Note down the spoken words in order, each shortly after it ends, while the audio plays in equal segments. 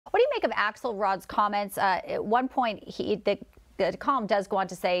do you make of Axelrod's comments? At one point, the column does go on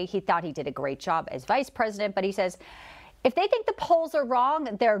to say he thought he did a great job as vice president, but he says, if they think the polls are wrong,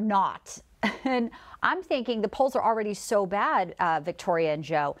 they're not. And I'm thinking the polls are already so bad, Victoria and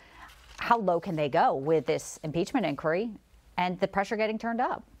Joe. How low can they go with this impeachment inquiry and the pressure getting turned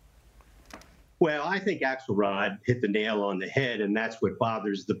up? Well, I think Axelrod hit the nail on the head, and that's what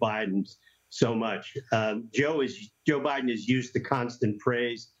bothers the Bidens so much. Joe Biden is used to constant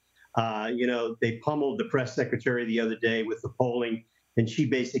praise. They pummeled the press secretary the other day with the polling, and she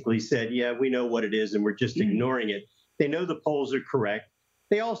basically said, yeah, we know what it is, and we're just ignoring it. They know the polls are correct.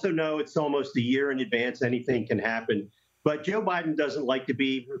 They also know it's almost a year in advance. Anything can happen. But Joe Biden doesn't like to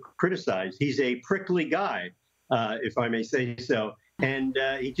be criticized. He's a prickly guy, if I may say so, and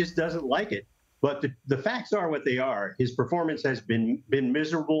he just doesn't like it. But the facts are what they are. His performance has been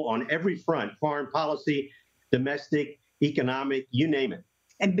miserable on every front: foreign policy, domestic, economic, you name it.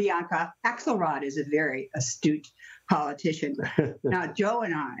 And Bianca, Axelrod is a very astute politician. Now, Joe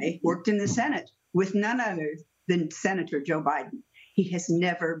and I worked in the Senate with none other than Senator Joe Biden. He has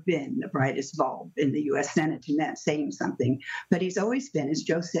never been the brightest bulb in the U.S. Senate, and that's saying something. But he's always been, as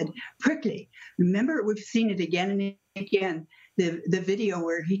Joe said, prickly. Remember, we've seen it again and again, the video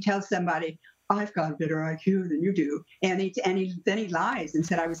where he tells somebody, I've got a better IQ than you do. And then he lies and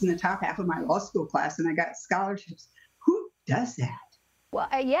said, I was in the top half of my law school class and I got scholarships. Who does that? Well,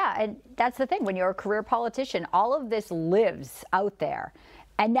 yeah, and that's the thing. When you're a career politician, all of this lives out there.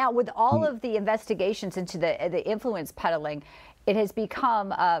 And now with all of the investigations into the influence peddling, it has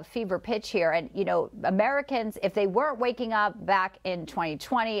become a fever pitch here. And, Americans, if they weren't waking up back in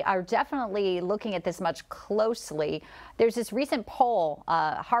 2020, are definitely looking at this much closely. There's this recent poll,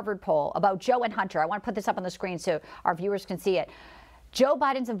 Harvard poll, about Joe and Hunter. I want to put this up on the screen so our viewers can see it. Joe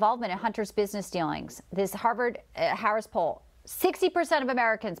Biden's involvement in Hunter's business dealings. This Harris poll, 60% of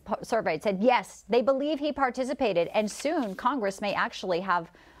Americans surveyed said yes, they believe he participated. And soon Congress may actually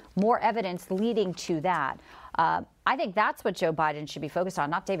have more evidence leading to that. I think that's what Joe Biden should be focused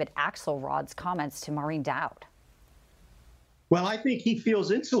on, not David Axelrod's comments to Maureen Dowd. Well, I think he feels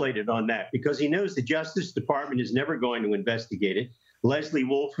insulated on that because he knows the Justice Department is never going to investigate it. Leslie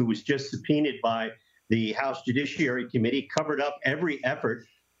Wolf, who was just subpoenaed by the House Judiciary Committee, covered up every effort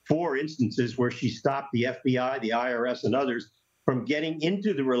for instances where she stopped the FBI, the IRS, and others from getting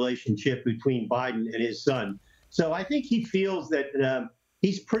into the relationship between Biden and his son. So I think he feels that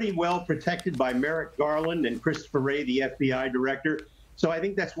he's pretty well protected by Merrick Garland and Christopher Wray, the FBI director. So I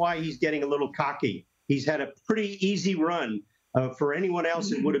think that's why he's getting a little cocky. He's had a pretty easy run. For anyone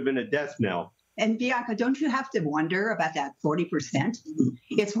else, it would have been a death knell. And Bianca, don't you have to wonder about that 40%?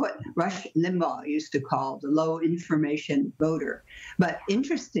 It's what Rush Limbaugh used to call the low information voter. But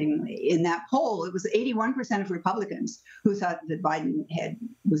interestingly, in that poll, it was 81% of Republicans who thought that Biden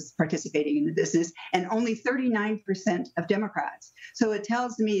was participating in the business, and only 39% of Democrats. So it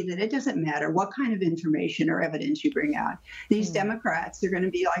tells me that it doesn't matter what kind of information or evidence you bring out. These Democrats are going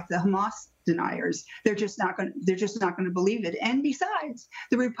to be like the Hamas deniers. They're just not going to believe it. And besides,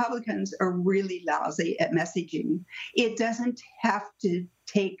 the Republicans are really lousy at messaging. It doesn't have to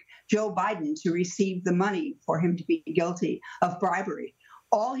take Joe Biden to receive the money for him to be guilty of bribery.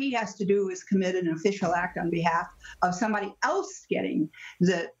 All he has to do is commit an official act on behalf of somebody else getting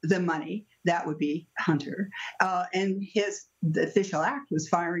the money. That would be Hunter. And the official act was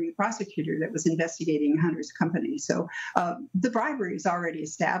firing the prosecutor that was investigating Hunter's company. So the bribery is already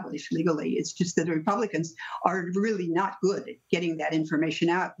established legally. It's just that the Republicans are really not good at getting that information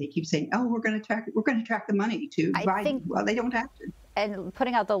out. They keep saying, "Oh, we're going to track the money to Biden." Well, they don't have to. And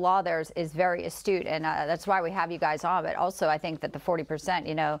putting out the law there is very astute, and that's why we have you guys on. But also, I think that the 40%,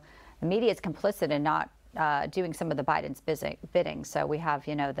 the media is complicit in not doing some of the Biden's bidding. So we have,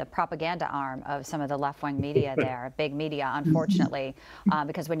 the propaganda arm of some of the left-wing media there, big media, unfortunately,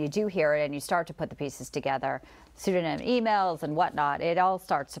 because when you do hear it and you start to put the pieces together, pseudonym emails and whatnot, it all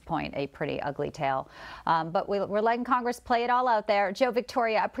starts to point a pretty ugly tale. But we're letting Congress play it all out there. Joe,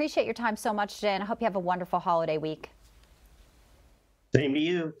 Victoria, I appreciate your time so much today, and I hope you have a wonderful holiday week. Same to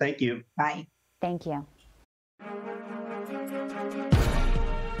you. Thank you. Bye. Thank you.